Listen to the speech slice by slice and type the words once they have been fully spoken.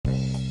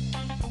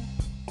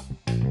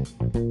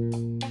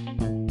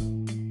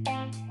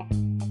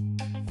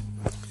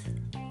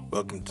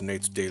Welcome to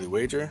Nate's Daily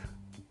Wager.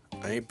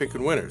 I ain't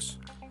picking winners,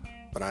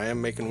 but I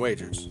am making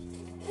wagers.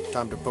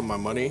 Time to put my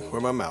money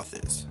where my mouth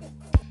is.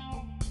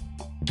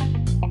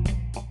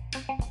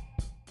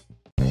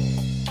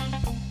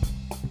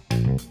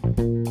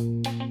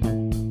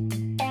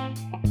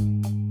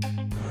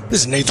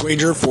 This is Nate's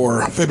Wager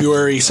for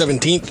February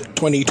 17th,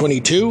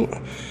 2022.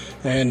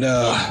 And,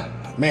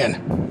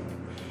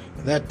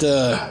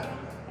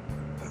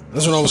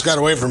 this one almost got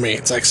away from me.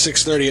 It's like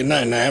 6:30 at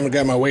night and I haven't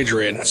got my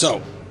wager in.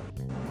 So,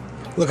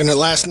 looking at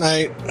last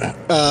night,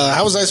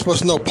 how was I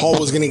supposed to know Paul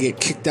was going to get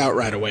kicked out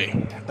right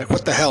away? Like,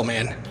 what the hell,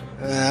 man?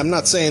 I'm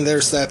not saying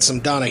there's some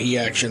Donaghy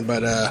action,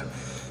 but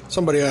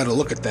somebody ought to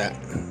look at that.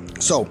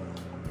 So,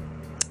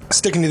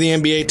 sticking to the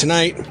NBA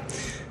tonight,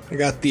 I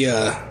got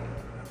the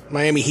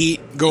Miami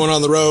Heat going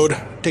on the road,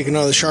 taking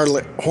on the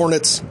Charlotte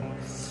Hornets.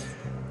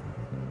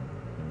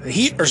 The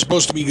Heat are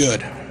supposed to be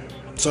good.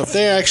 So if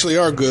they actually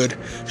are good,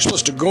 you're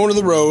supposed to go into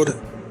the road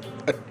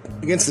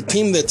against a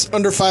team that's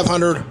under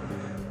 500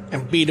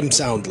 and beat them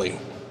soundly.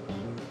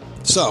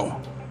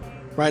 So,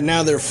 right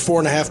now they're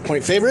 4.5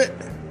 point favorite,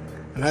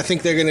 and I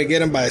think they're going to get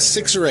them by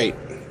 6 or 8.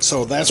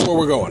 So that's where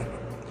we're going.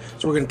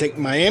 So we're going to take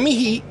Miami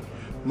Heat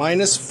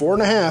minus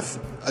 4.5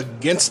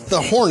 against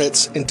the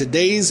Hornets in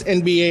today's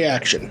NBA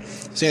action.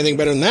 See anything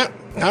better than that?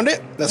 Pound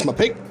it. That's my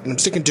pick, and I'm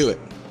sticking to it.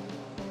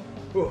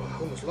 Oh, I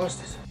almost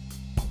lost it.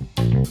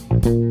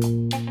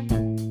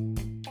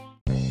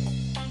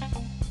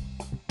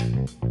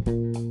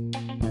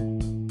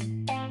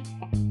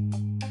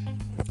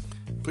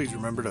 Please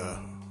remember to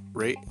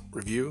rate,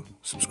 review,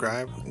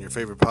 subscribe in your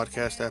favorite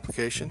podcast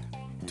application.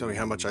 Tell me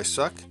how much I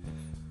suck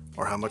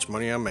or how much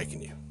money I'm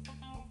making you.